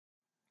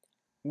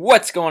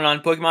What's going on,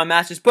 Pokemon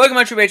Masters?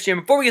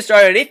 PokemonTripHD. Before we get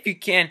started, if you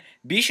can,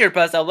 be sure to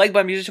press that like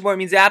button. Your support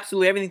means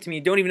absolutely everything to me.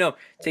 You don't even know.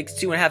 It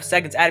takes 2.5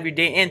 seconds out of your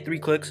day and 3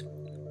 clicks.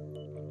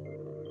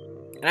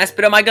 And I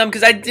spit out my gum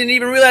because I didn't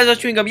even realize I was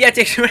chewing gum. Yeah, it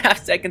takes 2.5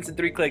 seconds and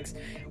 3 clicks.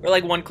 Or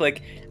like 1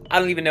 click. I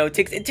don't even know. It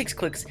takes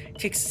clicks. It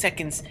takes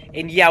seconds.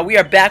 And yeah, we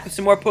are back with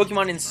some more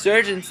Pokemon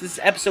Insurgence. This is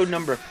episode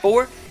number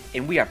 4.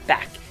 And we are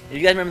back. If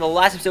you guys remember the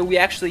last episode, we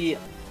actually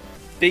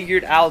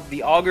figured out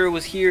the Augur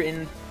was here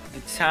in the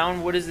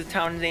town. What is the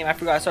town's name? I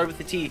forgot. I started with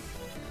the T.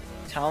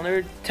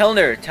 Telner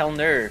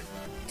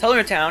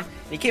town.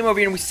 And he came over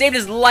here and we saved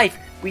his life.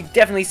 We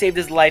definitely saved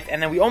his life.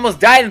 And then we almost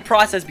died in the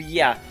process, but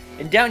yeah.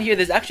 And down here,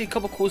 there's actually a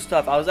couple cool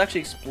stuff. I was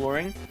actually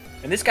exploring.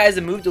 And this guy is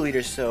a move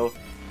deleter, so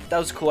that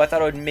was cool. I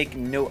thought I would make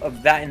note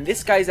of that. And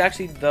this guy is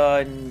actually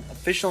the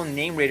official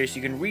name raider, so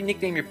you can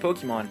re-nickname your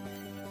Pokemon.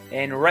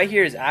 And right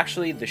here is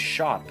actually the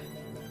shop.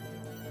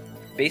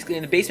 Basically,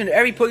 in the basement of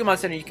every Pokemon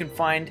Center, you can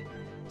find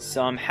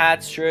some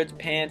hats, shirts,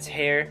 pants,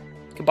 hair.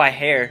 You can buy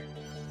hair.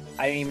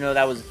 I didn't even know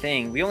that was a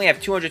thing. We only have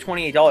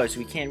 $228, so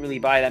we can't really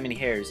buy that many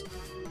hairs.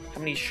 How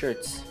many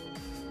shirts?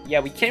 Yeah,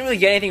 we can't really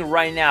get anything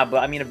right now,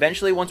 but I mean,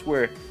 eventually, once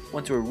we're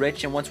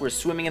rich and once we're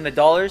swimming in the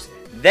dollars,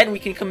 then we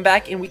can come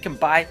back and we can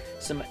buy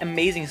some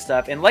amazing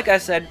stuff. And like I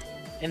said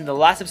in the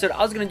last episode,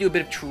 I was gonna do a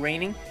bit of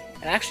training,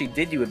 and I actually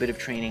did do a bit of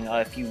training.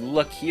 If you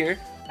look here,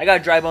 I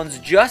got Dry Bones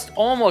just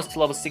almost to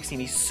level 16.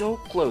 He's so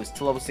close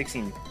to level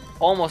 16,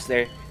 almost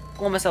there.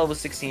 Almost at level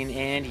 16,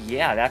 and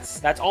yeah,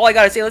 that's all I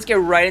gotta say. Let's get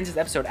right into this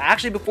episode.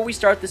 Actually, before we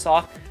start this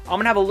off, I'm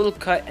gonna have a little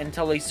cut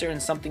until a certain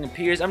something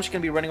appears. I'm just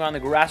gonna be running around the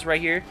grass right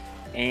here,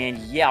 and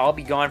yeah, I'll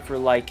be gone for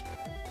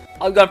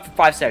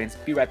 5 seconds.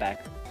 Be right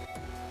back.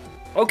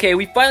 Okay,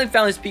 we finally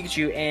found this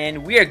Pikachu,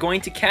 and we are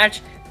going to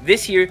catch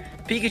this here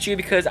Pikachu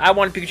because I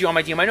want a Pikachu on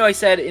my team. I know I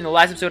said in the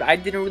last episode I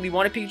didn't really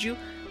want a Pikachu,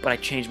 but I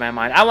changed my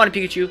mind. I want a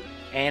Pikachu,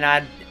 and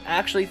I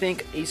actually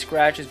think a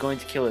scratch is going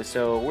to kill it,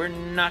 so we're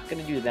not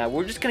gonna do that.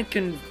 We're just gonna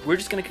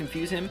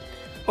confuse him.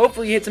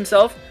 Hopefully he hits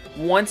himself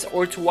once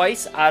or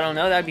twice. I don't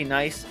know, that'd be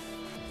nice.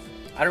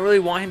 I don't really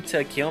want him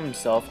to kill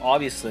himself,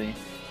 obviously.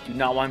 Do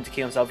not want him to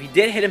kill himself. He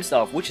did hit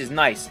himself, which is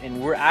nice,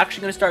 and we're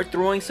actually gonna start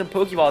throwing some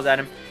Pokeballs at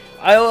him.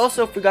 I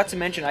also forgot to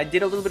mention I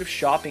did a little bit of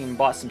shopping and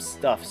bought some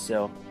stuff,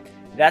 so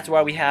that's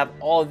why we have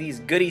all of these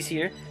goodies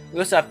here. We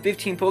also have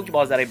 15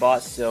 Pokeballs that I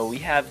bought, so we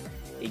have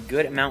a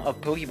good amount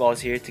of Pokeballs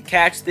here to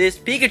catch this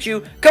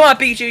Pikachu. Come on,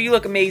 Pikachu, you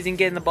look amazing.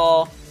 Get in the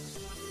ball.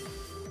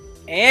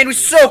 And we're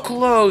so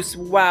close.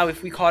 Wow,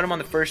 if we caught him on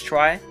the first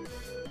try.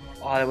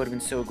 Oh, that would have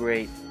been so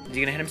great. Is he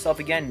going to hit himself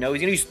again? No,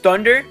 he's going to use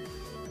Thunder.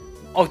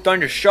 Oh,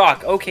 Thunder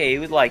Shock. Okay, it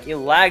was like, it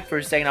lagged for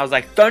a second. I was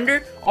like,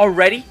 Thunder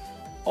already?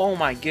 Oh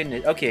my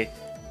goodness. Okay.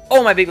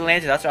 Oh, my big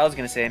Lantern. That's what I was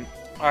going to say.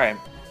 Alright.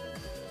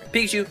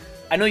 Pikachu,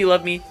 I know you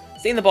love me.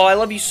 Stay in the ball. I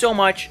love you so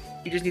much.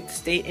 You just need to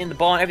stay in the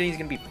ball and everything's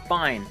going to be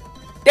fine.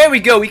 There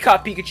we go, we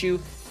caught Pikachu.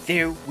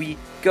 There we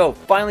go.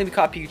 Finally, we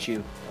caught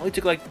Pikachu. Only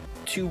took like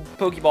 2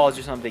 Pokeballs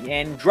or something.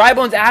 And Dry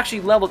Bones actually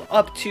leveled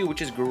up too,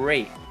 which is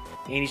great.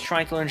 And he's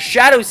trying to learn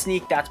Shadow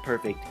Sneak. That's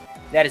perfect.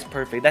 That is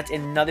perfect. That's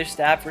another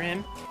stab for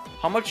him.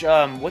 How much,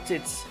 what's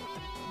its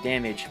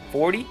damage?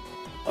 40?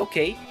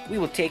 Okay, we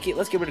will take it.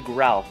 Let's get rid of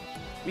Growl.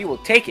 We will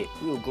take it.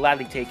 We will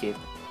gladly take it.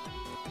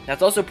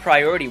 That's also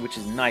priority, which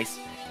is nice.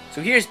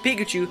 So here's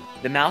Pikachu,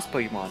 the mouse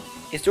Pokemon.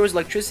 It stores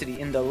electricity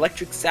in the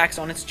electric sacs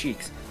on its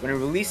cheeks. When it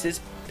releases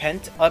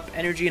pent-up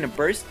energy in a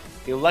burst,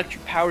 the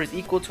electric power is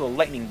equal to a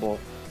lightning bolt.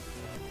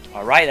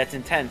 Alright, that's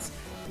intense.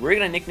 We're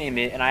gonna nickname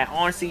it, and I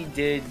honestly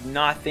did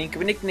not think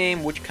of a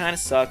nickname, which kind of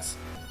sucks.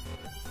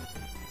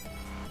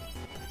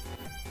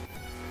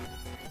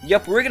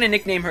 Yup, we're gonna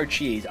nickname her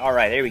Cheese.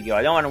 Alright, there we go.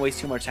 I don't want to waste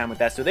too much time with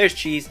that. So there's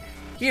Cheese.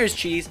 Here's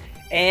Cheese.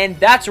 And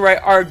that's right,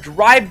 our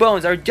Dry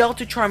Bones, our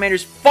Delta Charmander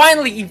is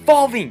finally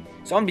evolving.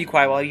 So I'm gonna be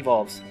quiet while it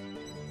evolves.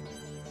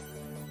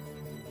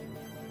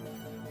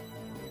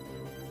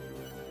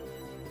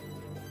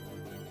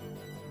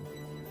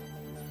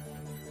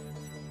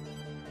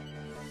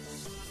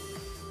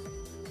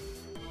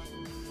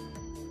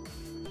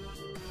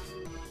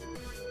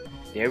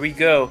 There we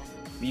go.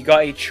 We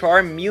got a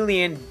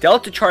Charmeleon,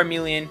 Delta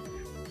Charmeleon,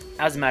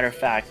 as a matter of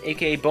fact,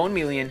 aka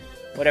Bonemeleon,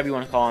 whatever you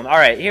want to call him.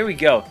 Alright, here we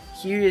go.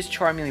 Here is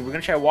Charmeleon. We're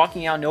going to try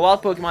walking out. No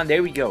wild Pokemon.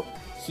 There we go.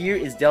 Here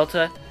is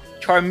Delta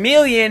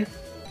Charmeleon,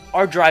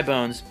 our Dry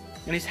Bones.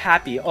 And he's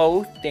happy.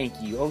 Oh,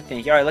 thank you. Oh,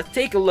 thank you. Alright, let's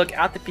take a look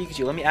at the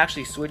Pikachu. Let me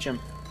actually switch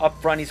him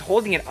up front. He's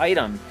holding an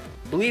item.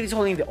 I believe he's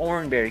holding the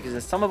Orange Berry,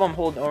 because some of them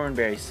hold the Orange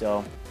Berry,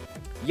 so.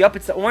 Yup,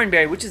 it's the Orange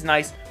Berry, which is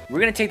nice. We're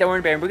going to take that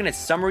Orange Berry, and we're going to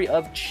Summary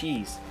of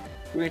Cheese.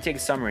 We're going to take a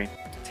Summary.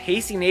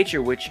 Hasty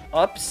Nature, which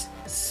ups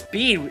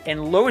speed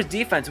and lowers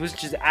defense,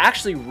 which is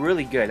actually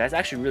really good. That's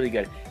actually really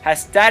good.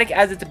 Has Static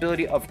as its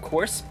ability, of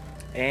course.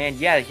 And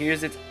yeah,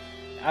 here's it.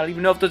 I don't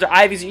even know if those are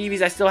Ivies or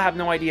Eevees. I still have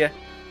no idea.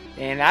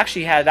 And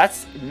actually,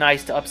 that's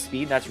nice to up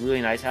speed. That's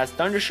really nice. Has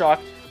Thunder Shock.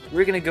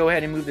 We're going to go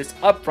ahead and move this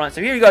up front.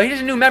 So here you go.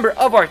 Here's a new member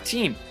of our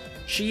team.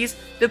 Cheese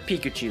the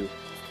Pikachu.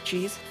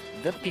 Cheese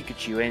the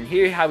Pikachu. And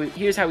here's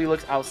how he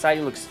looks outside.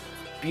 He looks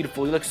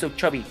beautiful. He looks so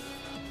chubby.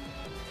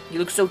 You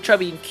look so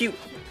chubby and cute.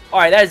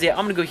 Alright, that is it.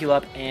 I'm gonna go heal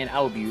up, and I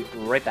will be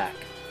right back.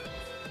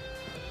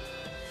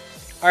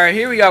 Alright,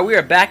 here we are. We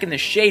are back in the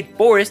Shade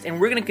Forest, and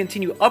we're gonna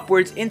continue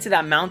upwards into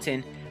that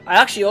mountain. I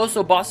actually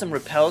also bought some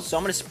repels, so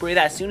I'm gonna spray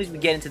that as soon as we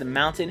get into the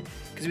mountain,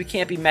 because we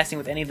can't be messing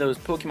with any of those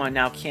Pokemon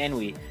now, can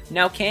we?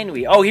 Now can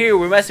we? Oh, here,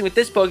 we're messing with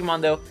this Pokemon,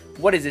 though.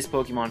 What is this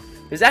Pokemon?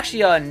 There's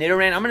actually a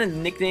Nidoran. I'm gonna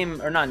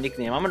nickname, or not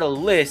nickname, I'm gonna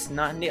list,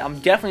 I'm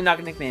definitely not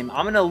gonna nickname.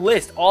 I'm gonna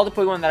list all the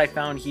Pokemon that I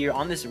found here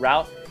on this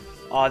route.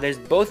 There's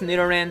both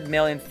Nidoran,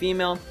 male and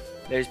female.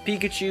 There's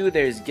Pikachu,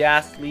 there's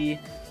Ghastly,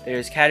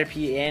 there's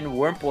Caterpie, and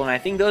Wurmple. And I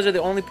think those are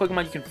the only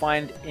Pokemon you can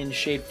find in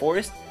Shade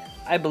Forest.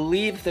 I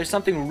believe if there's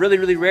something really,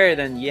 really rare,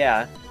 then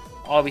yeah,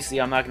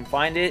 obviously I'm not gonna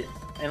find it.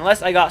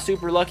 Unless I got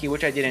super lucky,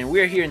 which I didn't.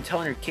 We're here in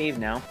Telner Cave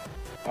now.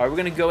 Alright, we're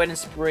gonna go ahead and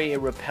spray a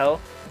repel.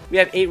 We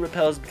have 8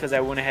 repels because I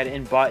went ahead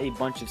and bought a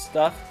bunch of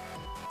stuff.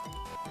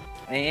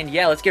 And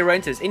yeah, let's get right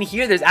into this. In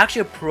here, there's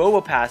actually a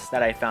Probopass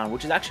that I found,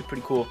 which is actually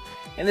pretty cool.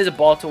 And there's a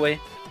ball toy.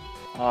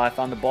 I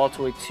found the ball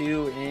toy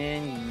too,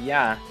 and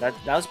yeah, that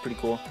was pretty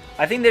cool.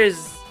 I think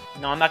there's,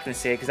 no, I'm not gonna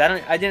say it because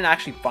I didn't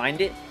actually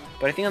find it,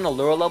 but I think on the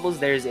lower levels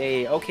there's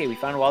a, okay, we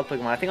found a wild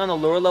Pokemon. I think on the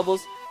lower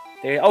levels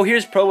there, oh,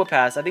 here's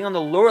Probopass. I think on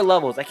the lower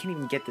levels, I can't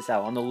even get this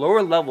out. On the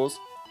lower levels,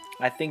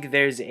 I think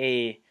there's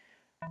the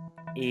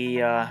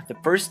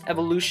first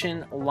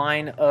evolution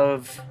line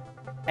of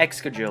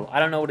Excadrill. I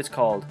don't know what it's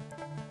called.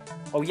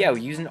 Oh yeah, we're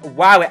using,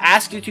 wow, it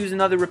asks you to use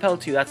another repel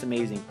too. That's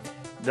amazing.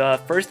 The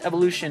first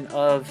evolution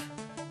of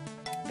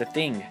the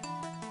thing.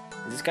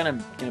 Is this gonna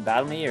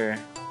battle me, or?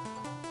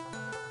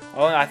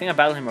 Oh, no, I think I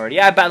battled him already.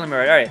 Yeah, I battled him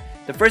already. Alright.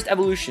 The first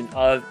evolution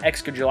of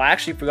Excadrill. I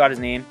actually forgot his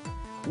name,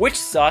 which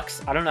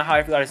sucks. I don't know how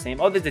I forgot his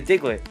name. Oh, there's a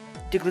Diglett.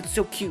 Diglett's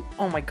so cute.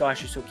 Oh my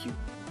gosh, you're so cute.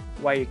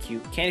 Why are you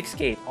cute? Can't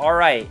escape.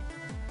 Alright.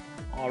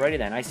 Alrighty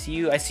then. I see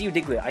you,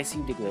 Diglett. I see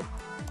you, Diglett.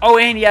 Oh,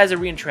 and he has a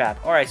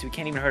Reintrap. Alright, so we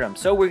can't even hurt him.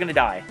 So we're gonna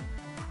die.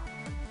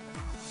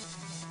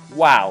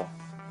 Wow.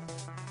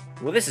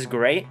 Well, this is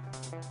great.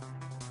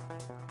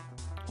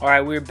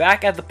 Alright, we're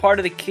back at the part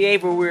of the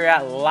cave where we were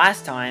at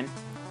last time.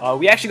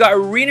 We actually got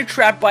arena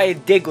trapped by a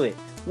Diglett,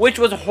 which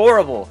was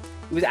horrible.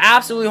 It was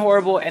absolutely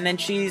horrible, and then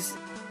she's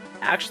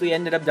actually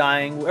ended up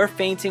dying or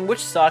fainting, which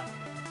sucked.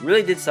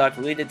 Really did suck,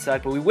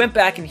 but we went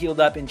back and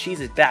healed up, and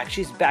she's back.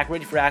 She's back,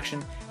 ready for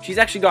action. She's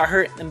actually got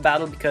hurt in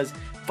battle because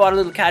fought a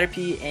little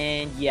Caterpie,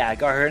 and yeah,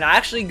 got hurt. And I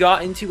actually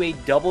got into a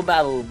double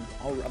battle,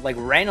 like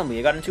randomly.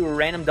 I got into a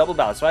random double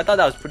battle, so I thought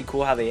that was pretty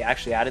cool how they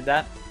actually added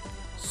that.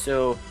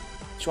 So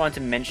just wanted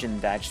to mention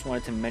that.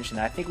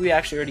 I think we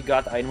actually already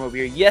got the item over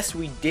here. Yes,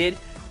 we did.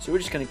 So we're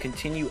just going to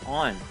continue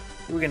on.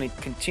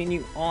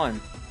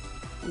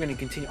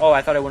 Oh,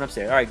 I thought I went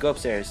upstairs. Alright, go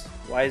upstairs.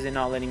 Why is it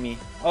not letting me?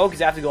 Oh,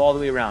 because I have to go all the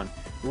way around.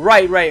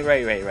 Right.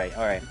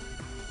 Alright.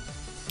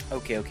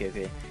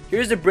 Okay.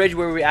 Here's the bridge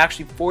where we were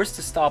actually forced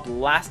to stop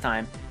last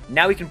time.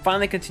 Now we can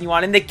finally continue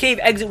on. And the cave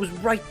exit was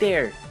right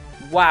there.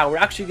 Wow, we're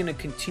actually going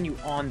to continue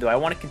on, though. I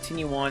want to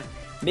continue on.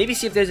 Maybe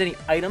see if there's any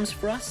items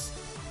for us.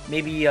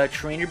 Maybe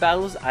trainer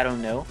battles. I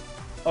don't know.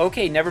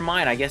 Okay, never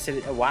mind. I guess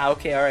it. Wow.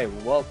 Okay. All right.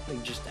 Well,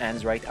 it just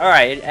ends right. All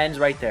right. It ends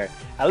right there.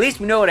 At least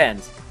we know it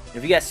ends.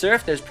 If you get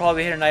surf, there's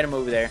probably a hidden item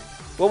over there.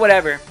 But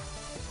whatever.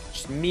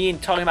 Just me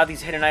and talking about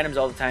these hidden items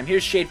all the time.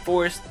 Here's Shade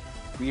Forest.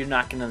 We're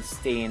not gonna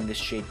stay in this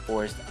Shade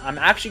Forest. I'm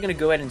actually gonna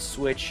go ahead and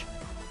switch.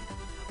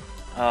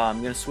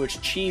 I'm gonna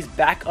switch Cheese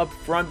back up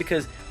front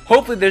because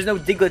hopefully there's no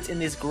Digletts in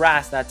this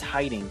grass that's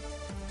hiding.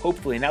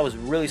 Hopefully, and that was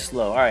really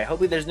slow. All right.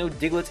 Hopefully there's no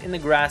Digletts in the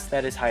grass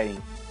that is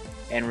hiding.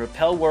 And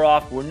repel wore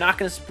off. We're not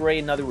going to spray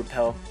another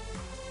repel.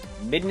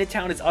 Midnight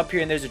Town is up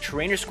here, and there's a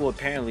trainer school,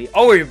 apparently.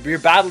 Oh, you're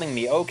battling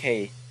me.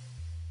 Okay.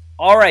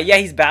 Alright, yeah,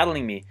 he's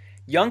battling me.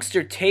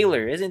 Youngster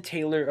Taylor. Isn't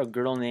Taylor a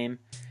girl name?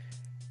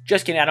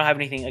 Just kidding. I don't have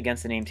anything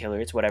against the name Taylor.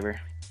 It's whatever.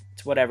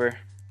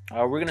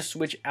 We're going to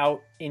switch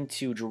out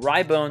into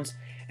Dry Bones.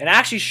 And I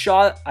actually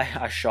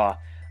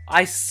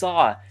I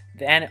saw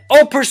the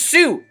oh,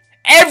 Pursuit!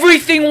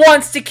 Everything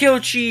wants to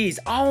kill Cheese.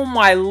 Oh,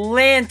 my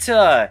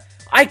Lanta.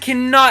 I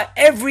can't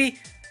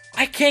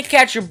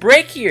catch a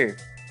break here.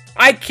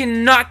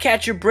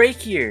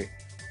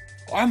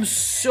 I'm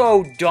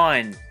so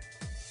done.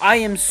 I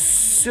am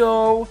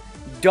so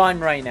done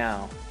right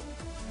now.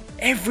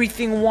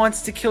 Everything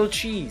wants to kill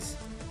Cheese.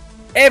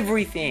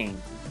 Everything.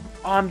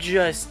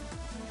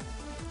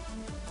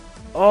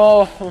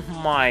 Oh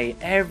my,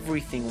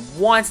 everything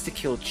wants to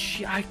kill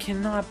Cheese. I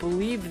cannot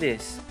believe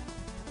this.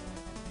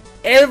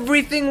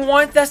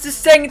 That's the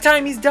second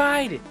time he's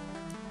died.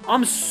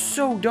 I'm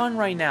so done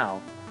right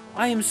now.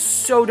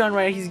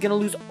 He's gonna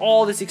lose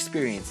all this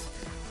experience.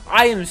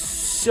 I am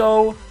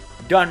so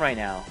done right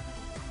now.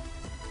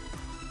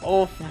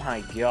 Oh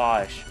my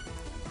gosh.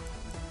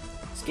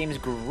 This game is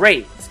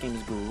great.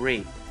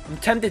 I'm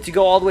tempted to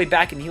go all the way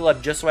back and heal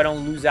up just so I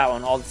don't lose out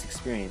on all this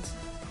experience.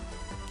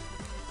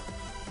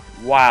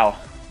 Wow.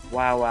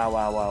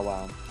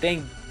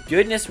 Thank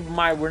goodness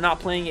we're not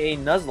playing a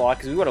Nuzlocke,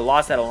 because we would have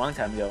lost that a long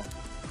time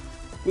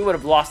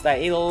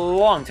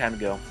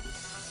ago.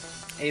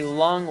 A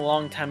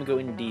long time ago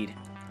indeed.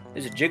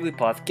 There's a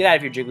Jigglypuff. Get out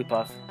of here,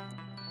 Jigglypuff.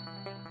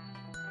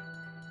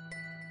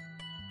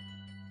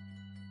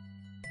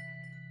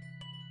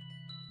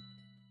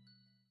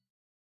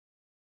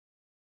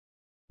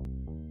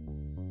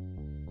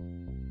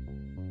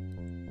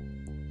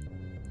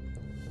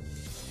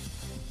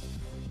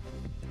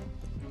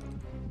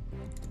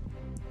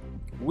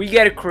 We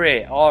get a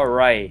crit.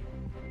 Alright.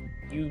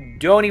 You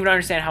don't even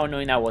understand how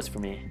annoying that was for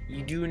me.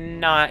 You do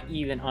not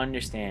even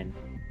understand.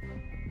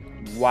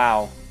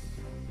 Wow.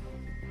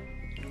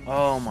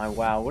 Oh my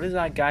wow. What is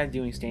that guy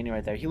doing standing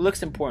right there? He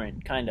looks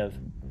important, kind of.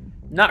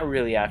 Not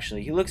really,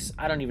 actually. He looks...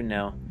 I don't even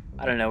know.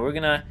 I don't know. We're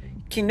gonna...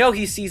 No,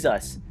 he sees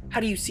us. How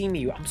do you see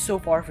me? I'm so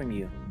far from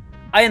you.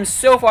 I am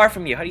so far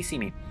from you. How do you see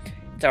me?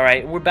 It's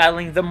alright. We're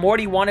battling the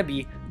Morty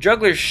wannabe.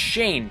 Juggler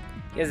Shane.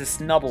 He has a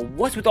Snubble.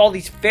 What's with all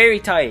these fairy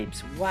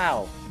types?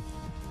 Wow.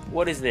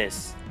 What is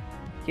this?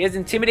 He has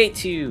Intimidate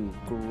too.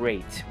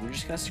 Great. We're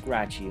just gonna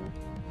scratch you.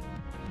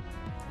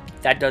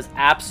 That does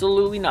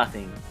absolutely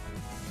nothing.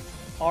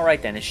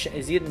 Alright then.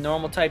 Is he a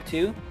normal type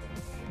too?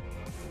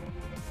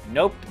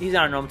 Nope. He's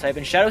not a normal type.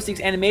 And Shadow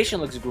Sneak's animation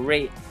looks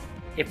great.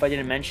 If I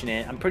didn't mention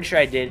it. I'm pretty sure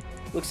I did.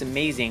 It looks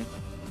amazing.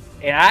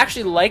 And I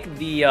actually like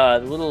the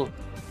little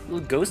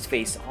ghost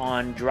face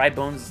on Dry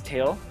Bones'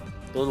 tail.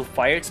 The little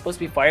fire. It's supposed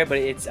to be fire, but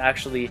it's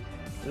actually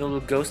a little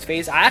ghost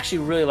face. I actually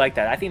really like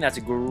that. I think that's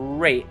a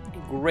great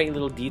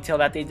little detail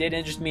that they did.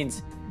 And it just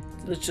means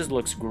it just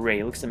looks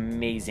great. It looks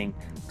amazing.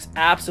 It looks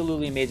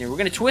absolutely amazing. We're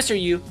gonna Twister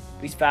you,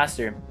 but he's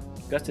faster.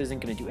 Gust isn't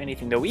gonna do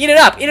anything though. Eat it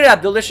up! Eat it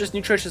up! Delicious,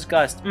 nutritious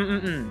Gust.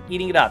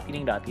 Eating it up.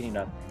 Eating it up. Eating it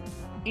up.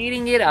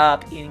 Eating it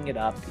up. Eating it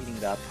up. Eating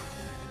it up.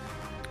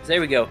 So there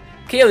we go.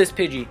 KO this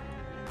Pidgey.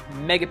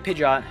 Mega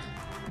Pidgeot.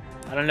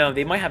 I don't know.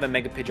 They might have a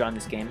Mega Pidgeot in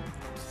this game.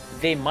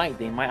 They might.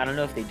 They might. I don't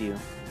know if they do.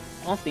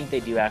 I don't think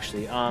they do,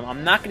 actually.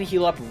 I'm not going to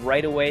heal up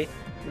right away.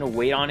 I'm going to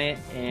wait on it.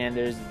 And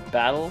there's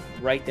battle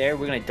right there.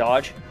 We're going to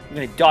dodge. We're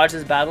going to dodge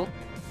this battle.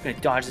 We're going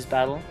to dodge this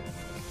battle.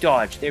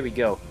 Dodge. There we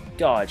go.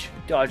 Dodge.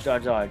 Dodge,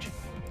 dodge, dodge.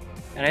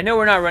 And I know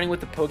we're not running with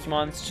the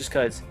Pokemons just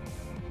because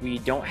we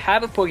don't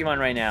have a Pokemon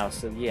right now.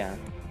 So, yeah.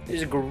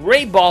 There's a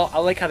Great Ball. I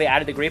like how they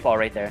added the Great Ball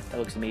right there. That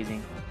looks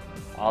amazing.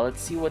 Let's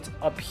see what's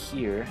up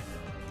here.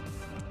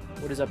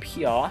 What is up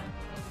here?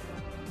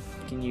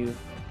 Can you...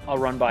 I'll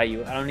run by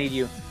you. I don't need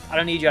you. I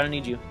don't need you. I don't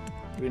need you.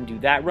 We're going to do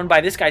that. Run by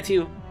this guy,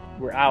 too.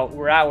 We're out.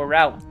 We're out. We're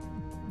out.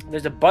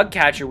 There's a bug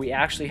catcher we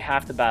actually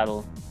have to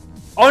battle.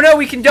 Oh, no.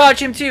 We can dodge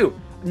him, too.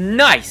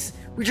 Nice.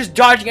 We're just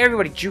dodging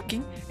everybody.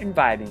 Juking and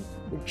vibing.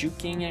 We're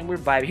juking and we're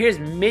vibing. Here's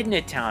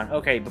Midnight Town.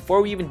 Okay,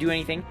 before we even do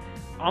anything,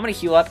 I'm going to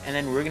heal up, and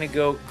then we're going to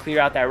go clear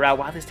out that route.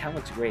 Wow, this town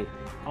looks great.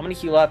 I'm going to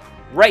heal up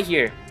right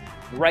here.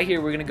 Right here,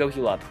 we're going to go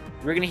heal up.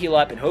 We're going to heal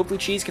up, and hopefully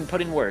Cheese can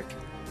put in work.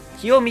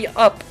 Heal me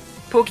up,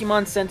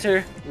 Pokemon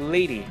Center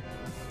lady.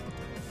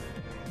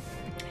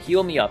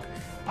 Heal me up.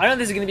 I know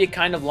this is going to be a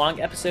kind of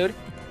long episode,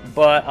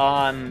 but,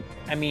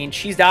 I mean,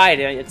 she's died.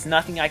 It's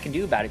nothing I can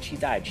do about it. She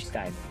died. She's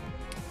died.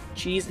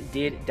 Cheese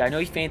did die. No,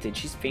 he fainted.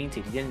 She's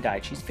fainted. He didn't die.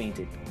 She's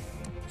fainted.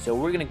 So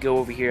we're going to go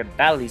over here and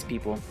battle these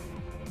people.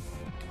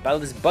 Battle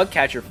this bug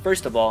catcher,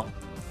 first of all.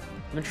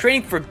 I've been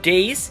training for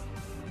days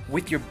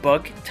with your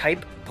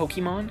bug-type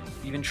Pokemon.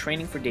 You've been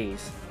training for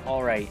days.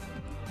 Alright.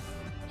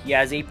 He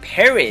has a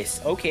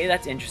Paris. Okay,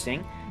 that's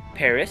interesting.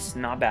 Paris.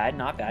 Not bad.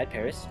 Not bad,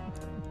 Paris.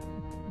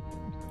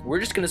 We're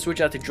just going to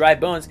switch out to Dry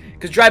Bones,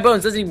 because Dry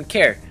Bones doesn't even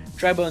care.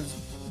 Dry Bones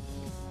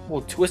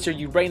will Twister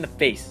you right in the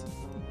face.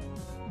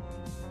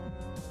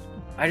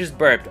 I just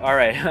burped.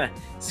 Alright.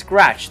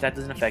 Scratch. That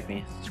doesn't affect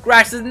me.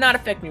 Scratch does not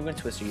affect me. We're going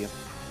to Twister you.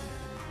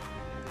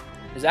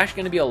 There's actually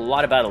going to be a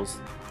lot of battles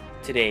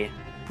today.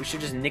 We should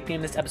just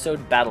nickname this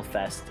episode Battle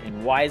Fest.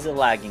 And why is it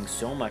lagging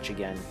so much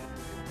again?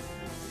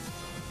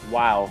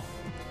 Wow.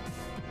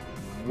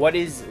 Why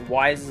is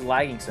it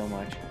lagging so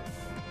much?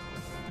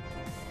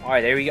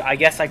 Alright, there we go. I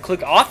guess I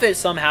clicked off it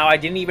somehow. I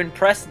didn't even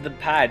press the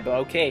pad, but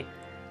okay.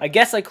 I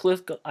guess I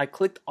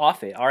clicked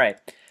off it. Alright.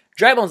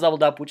 Dry Bones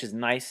leveled up, which is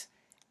nice.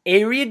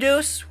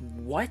 Ariados?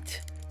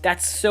 What?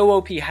 That's so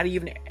OP. How do you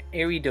even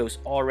Ariados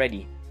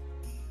already?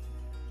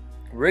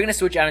 We're going to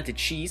switch out into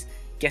Cheese.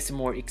 Get some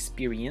more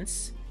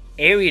experience.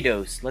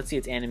 Ariados. Let's see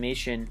its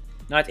animation.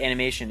 Not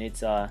animation,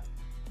 it's how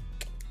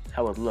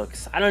it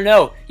looks. I don't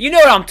know. You know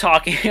what I'm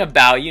talking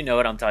about. You know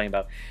what I'm talking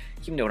about.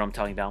 You know what I'm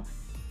talking about.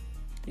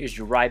 Here's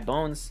Dry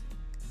Bones.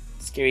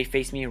 Scary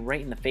face me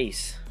right in the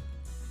face.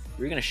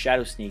 We're going to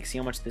Shadow Sneak. See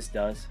how much this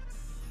does.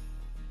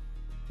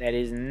 That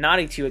is not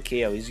a 2-hit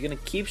KO. He's going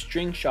to keep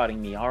string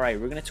shotting me.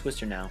 Alright, we're going to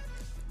Twister now.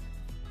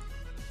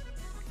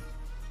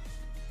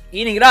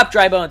 Eating it up,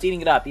 Dry Bones.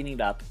 Eating it up. Eating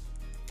it up.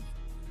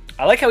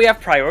 I like how we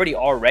have priority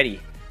already.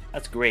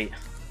 That's great.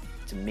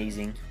 It's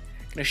amazing.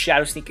 Gonna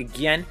Shadow Sneak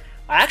again.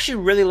 I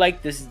actually really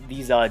like these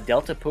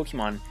Delta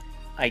Pokemon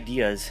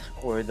ideas.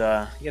 Or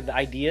the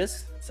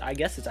ideas. I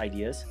guess it's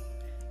ideas.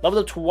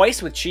 Leveled up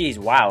twice with Cheese.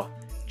 Wow.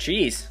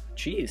 Cheese.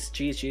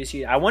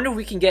 I wonder if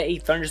we can get a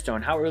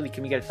Thunderstone. How early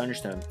can we get a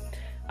Thunderstone?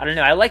 I don't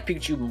know. I like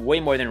Pikachu way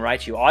more than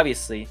Raichu,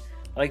 obviously.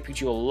 I like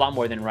Pikachu a lot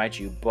more than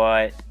Raichu,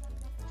 but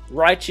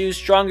Raichu's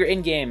stronger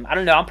in-game. I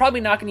don't know. I'm probably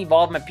not going to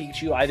evolve my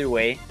Pikachu either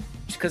way,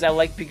 just because I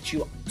like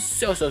Pikachu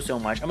so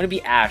much. I'm going to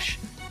be Ash.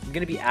 I'm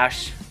going to be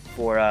Ash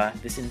for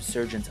this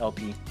Insurgence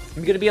LP.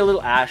 I'm going to be a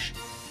little Ash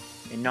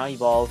and not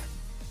evolve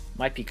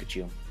my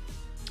Pikachu.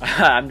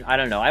 I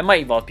don't know. I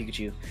might evolve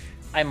Pikachu.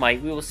 I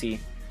might. We will see.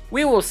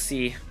 We will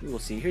see. We will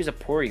see. Here's a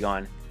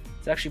Porygon.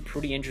 It's actually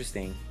pretty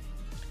interesting.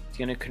 It's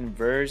gonna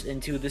converse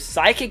into the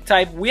Psychic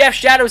type. We have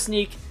Shadow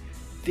Sneak.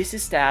 This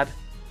is Stab,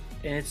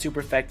 and it's super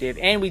effective,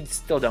 and we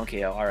still don't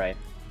KO. Alright.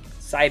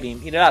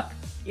 Psybeam. Eat it up.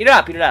 Eat it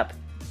up. Eat it up.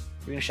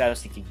 We're gonna Shadow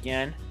Sneak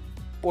again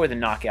for the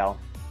knockout.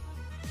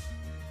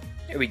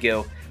 There we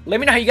go. Let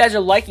me know how you guys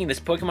are liking this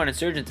Pokemon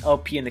Insurgence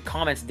LP in the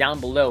comments down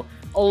below,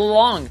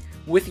 along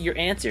with your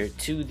answer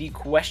to the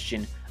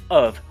question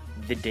of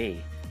the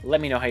day. Let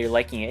me know how you're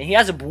liking it. And he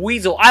has a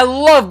Buizel. I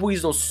love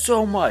Buizel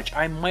so much.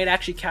 I might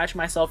actually catch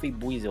myself a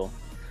Buizel.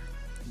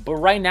 But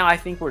right now, I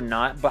think we're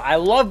not. But I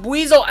love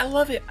Buizel. I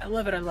love it. I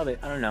love it. I love it.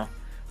 I don't know.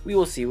 We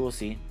will see. We'll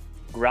see.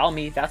 Growl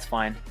me. That's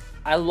fine.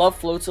 I love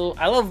Floatzel.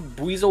 I love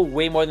Buizel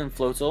way more than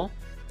Floatzel.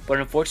 But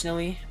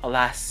unfortunately,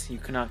 alas, you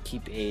cannot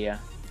keep a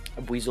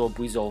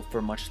Buizel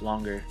for much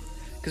longer.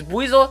 Because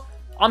Buizel,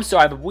 I'm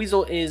sorry, but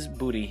Buizel is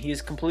booty. He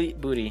is complete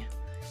booty.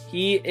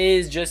 He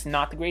is just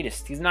not the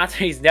greatest. He's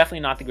definitely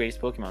not the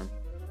greatest Pokemon.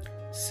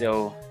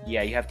 So,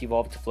 yeah, you have to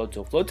evolve to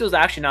Floatzel. Floatzel is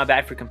actually not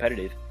bad for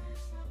competitive.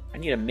 I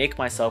need to make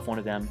myself one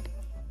of them.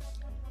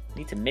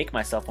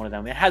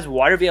 It has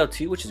Water Veil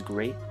too, which is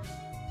great.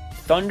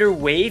 Thunder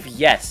Wave,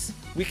 yes.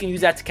 We can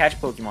use that to catch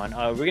Pokemon.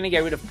 We're going to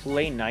get rid of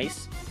Play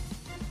Nice.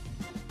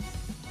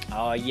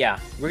 Yeah,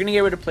 we're going to get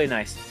rid of Play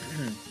Nice.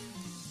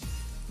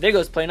 There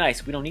goes Play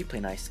Nice. We don't need Play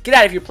Nice. Get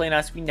out of here, Play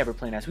Nice. We never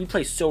play nice. We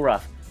play so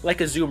rough. Like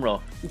a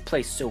Zoomro. We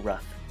play so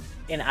rough.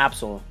 And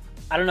Absol.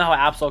 I don't know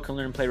how Absol can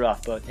learn to play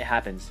rough, but it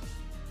happens.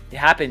 It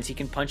happens. He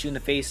can punch you in the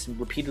face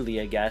repeatedly,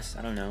 I guess.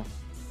 I don't know.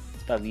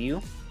 It's about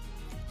you.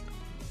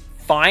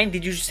 Fine?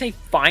 Did you just say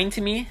fine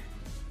to me?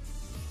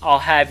 I'll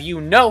have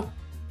you know.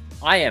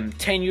 I am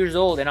 10 years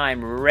old and I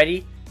am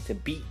ready to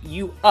beat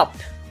you up.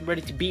 I'm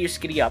ready to beat your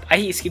Skitty up. I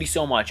hate Skitty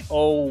so much.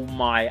 Oh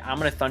my. I'm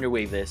going to Thunder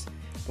Wave this.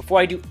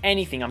 Before I do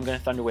anything, I'm going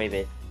to Thunder Wave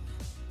it.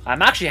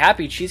 I'm actually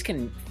happy Cheese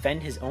can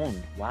fend his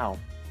own. Wow.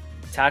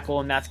 Tackle,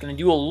 and that's going to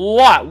do a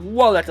lot.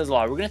 Whoa, that does a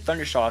lot. We're going to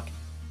Thunder Shock.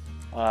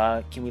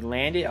 Can we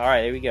land it?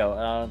 Alright, there we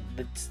go.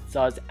 That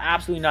does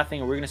absolutely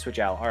nothing, and we're going to switch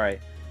out. Alright.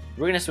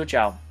 We're going to switch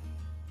out.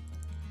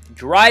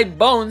 Dry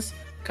Bones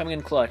coming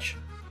in clutch.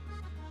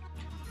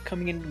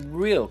 Coming in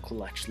real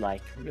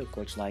clutch-like. Real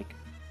clutch-like.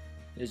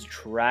 There's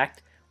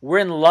Tracked. We're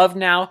in love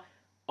now.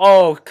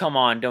 Oh, come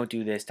on. Don't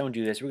do this. Don't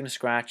do this. We're going to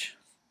scratch.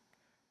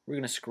 We're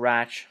going to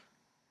scratch.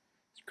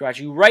 Scratch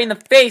you right in the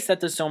face. That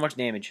does so much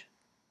damage.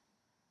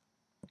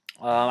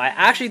 I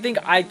actually think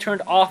I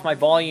turned off my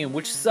volume,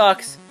 which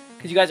sucks,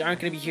 because you guys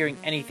aren't going to be hearing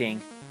anything.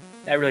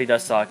 That really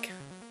does suck.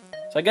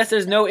 So I guess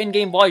there's no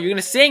in-game volume. You're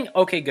going to sing?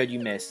 Okay, good,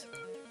 you miss.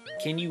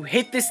 Can you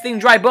hit this thing,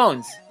 Dry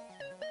Bones?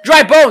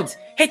 Dry Bones!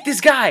 Hit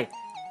this guy!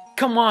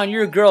 Come on,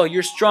 you're a girl.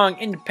 You're strong,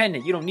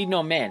 independent. You don't need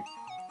no man.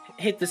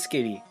 Hit the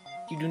Skitty.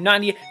 You do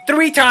not need...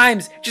 3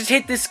 times! Just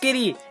hit the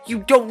Skitty! You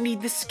don't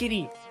need the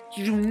Skitty.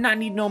 You do not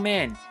need no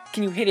man.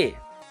 Can you hit it?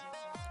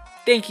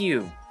 Thank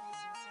you.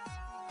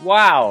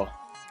 Wow.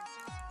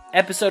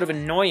 Episode of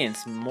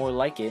annoyance, more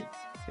like it.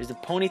 There's the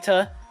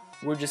Ponyta.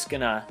 We're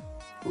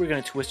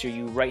gonna twister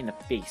you right in the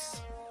face.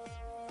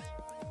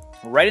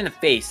 Right in the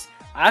face.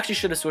 I actually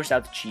should have switched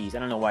out the Cheese. I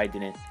don't know why I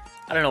didn't.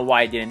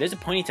 There's a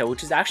Ponyta,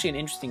 which is actually an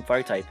interesting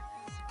fire type.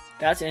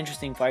 That's an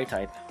interesting fire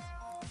type.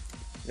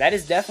 That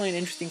is definitely an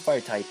interesting fire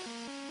type.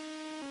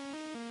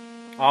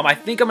 I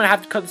think I'm gonna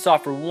have to cut this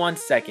off for 1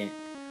 second.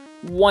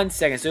 1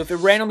 second. So if it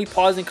randomly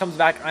pauses and comes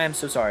back, I am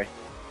so sorry.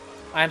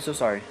 I am so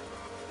sorry.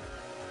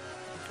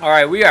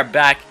 Alright, we are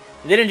back.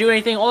 I didn't do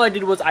anything. All I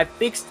did was I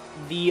fixed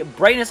the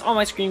brightness on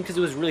my screen because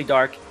it was really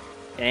dark.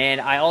 And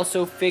I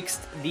also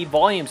fixed the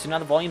volume, so now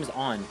the volume is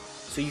on.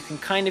 So you can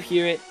kind of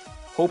hear it,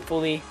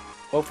 hopefully.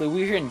 Hopefully,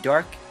 we're here in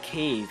Dark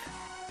Cave.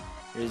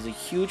 There's a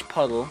huge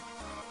puddle.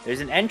 There's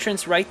an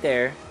entrance right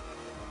there.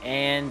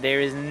 And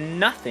there is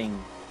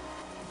nothing.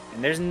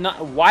 And there's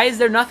not. Why is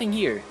there nothing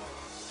here?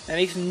 That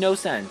makes no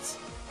sense.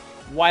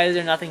 Why is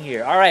there nothing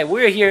here? Alright,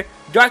 we're here.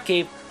 Dark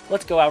Cave.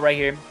 Let's go out right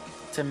here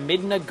to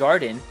Midna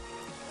Garden.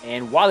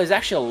 And wow, there's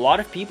actually a lot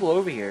of people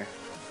over here.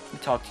 Let me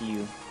talk to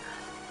you.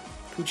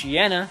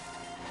 Poochyena.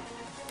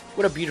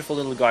 What a beautiful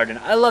little garden.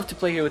 I love to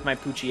play here with my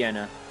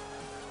Poochyena.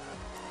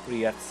 What do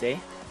you have to say?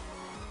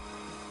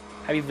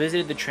 Have you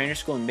visited the trainer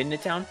school in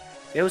Midna Town?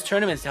 They host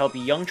tournaments to help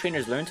young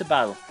trainers learn to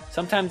battle.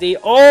 Sometimes they...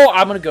 Oh,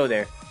 I'm gonna go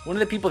there. One of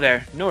the people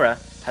there, Nora,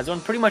 has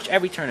won pretty much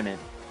every tournament.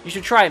 You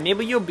should try it.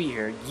 Maybe you'll be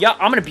here. Yeah,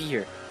 I'm gonna be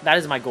here. That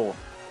is my goal.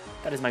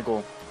 That is my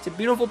goal. It's a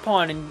beautiful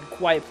pond and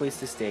quiet place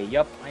to stay.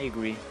 Yup, I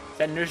agree. Is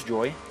that Nurse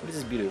Joy? What is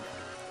this beautiful?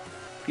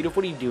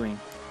 Beautiful, what are you doing?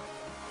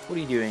 What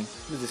are you doing?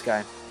 Who's this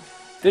guy?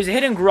 There's a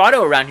hidden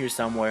grotto around here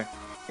somewhere.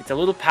 It's a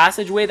little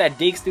passageway that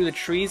digs through the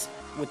trees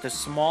with a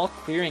small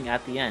clearing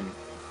at the end.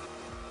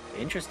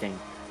 Interesting.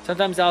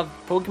 Sometimes they'll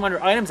have Pokemon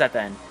or items at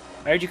the end.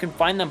 I heard you can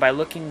find them by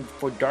looking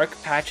for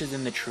dark patches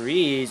in the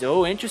trees.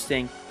 Oh,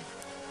 interesting.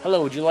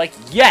 Hello, would you like...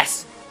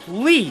 Yes!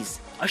 Please!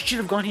 I should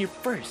have gone here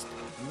first.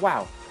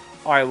 Wow.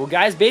 Alright, well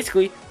guys,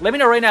 basically, let me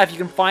know right now if you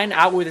can find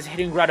out where this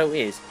hidden grotto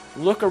is.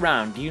 Look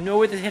around. Do you know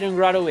where this hidden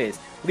grotto is?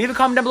 Leave a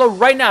comment down below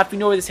right now if you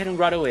know where this hidden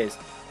grotto is.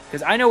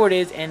 Because I know where it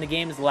is, and the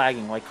game is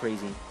lagging like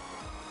crazy.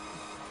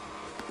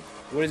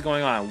 What is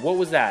going on? What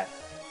was that?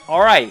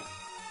 Alright.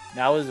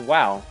 That was,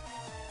 wow.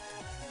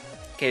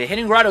 Okay, the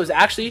hidden grotto is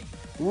actually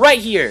right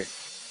here.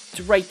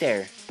 It's right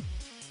there.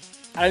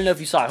 I don't know if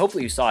you saw it.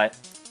 Hopefully you saw it.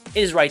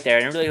 It is right there,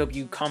 and I really hope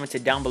you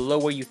commented down below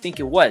where you think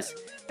it was.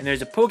 And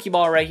there's a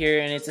Pokeball right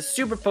here, and it's a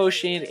Super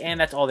Potion, and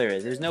that's all there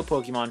is. There's no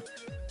Pokemon.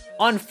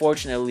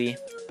 Unfortunately,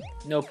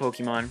 no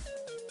Pokemon,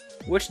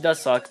 which does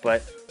suck,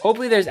 but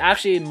hopefully there's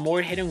actually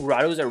more hidden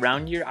grottos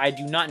around here. I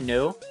do not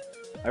know.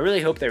 I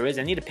really hope there is.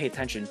 I need to pay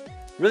attention.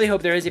 Really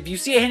hope there is. If you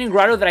see a hidden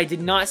grotto that I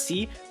did not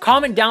see,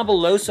 comment down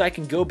below so I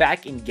can go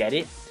back and get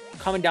it.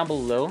 Comment down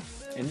below.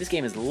 And this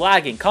game is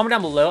lagging. Comment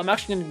down below. I'm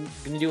actually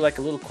gonna do like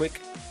a little quick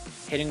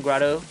hidden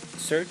grotto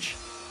search.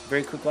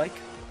 Very quick like.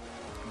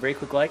 Very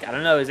quick like. I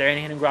don't know. Is there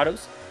any hidden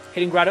grottos?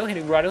 Hidden grotto.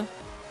 Hidden grotto.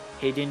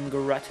 Hidden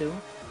grotto.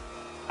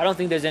 I don't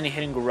think there's any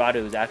hidden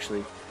grottos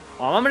actually.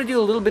 I'm gonna do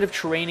a little bit of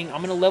training.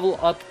 I'm gonna level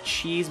up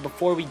Cheese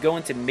before we go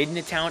into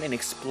Midnight Town and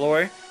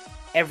explore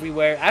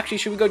everywhere. Actually,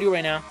 should we go do it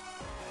right now?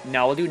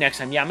 No, we'll do it next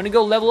time. Yeah, I'm gonna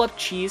go level up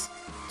Cheese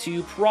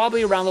to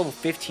probably around level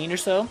 15 or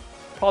so.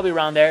 Probably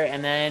around there,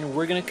 and then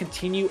we're gonna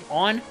continue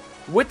on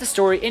with the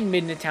story in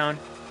Midnight Town.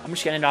 I'm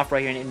just gonna end off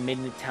right here in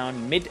Midnight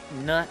Town.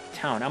 Midnight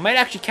Town. I might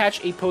actually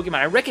catch a Pokemon.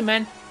 I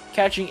recommend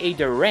catching a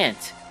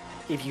Durant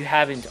if you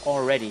haven't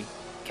already.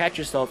 Catch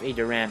yourself a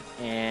Durant,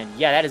 and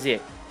yeah, that is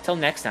it. Till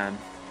next time.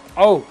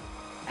 Oh,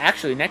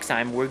 actually, next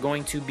time we're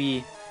gonna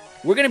be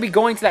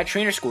going to that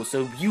trainer school.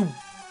 So you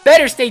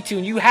better stay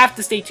tuned. You have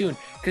to stay tuned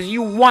because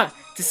you want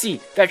to see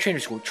that trainer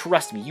school.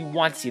 Trust me, you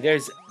want to see.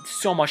 There's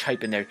so much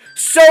hype in there.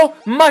 So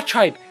much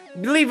hype.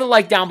 Leave a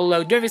like down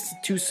below. Don't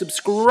forget to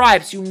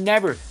subscribe so you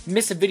never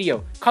miss a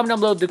video. Comment down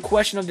below the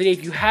question of the day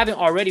if you haven't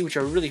already, which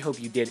I really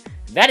hope you did.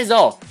 That is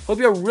all. Hope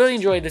you all really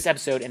enjoyed this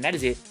episode, and that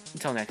is it.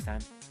 Until next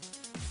time.